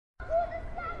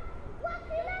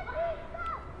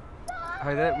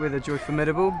Hi there, we're the Joy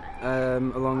Formidable,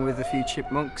 along with a few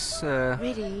chipmunks.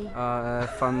 Really? Our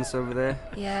fans over there.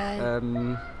 Yeah.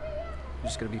 We're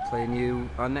just going to be playing you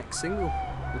our next single,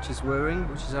 which is Whirring,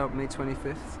 which is out May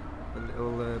 25th. A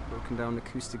little broken down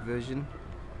acoustic version,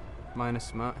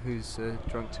 minus Matt, who's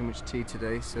drunk too much tea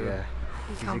today, so yeah.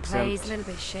 You can't play, he's a little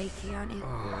bit shaky, aren't you?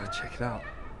 Oh, yeah, check it out.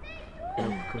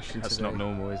 No percussion That's today. not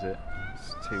normal, is it?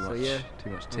 It's too much. So yeah, too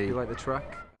much hope tea. you like the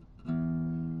track.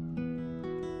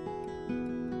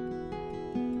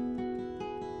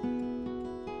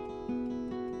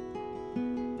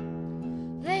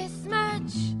 This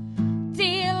much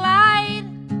delight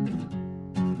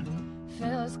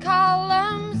fills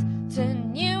columns to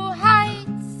new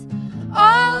heights.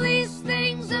 All these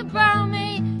things about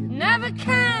me you never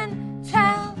can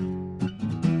tell.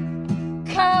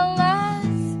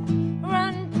 Colors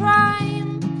run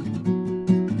prime,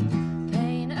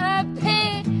 paint a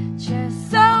picture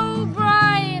so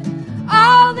bright.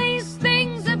 All these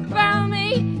things about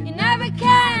me you never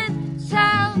can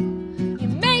tell. You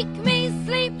make me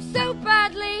sleep so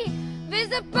badly,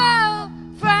 visible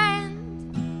friend.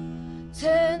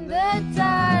 Turn the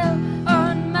dial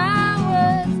on my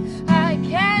words, I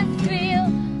can feel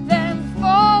them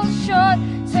fall short.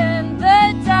 Turn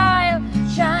the dial,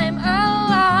 chime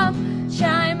alarm,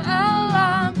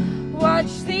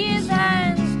 watch these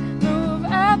hands move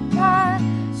apart.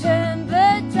 Turn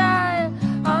the dial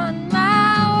on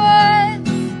my words.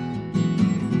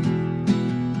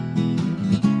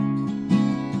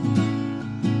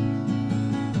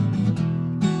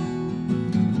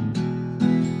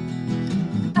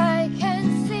 I can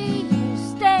see you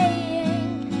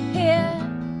staying here.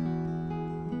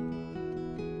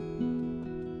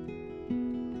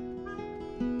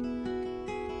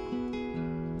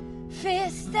 Fear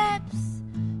steps,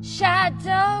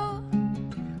 shadow,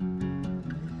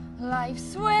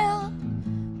 life's will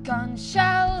gone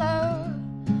shallow.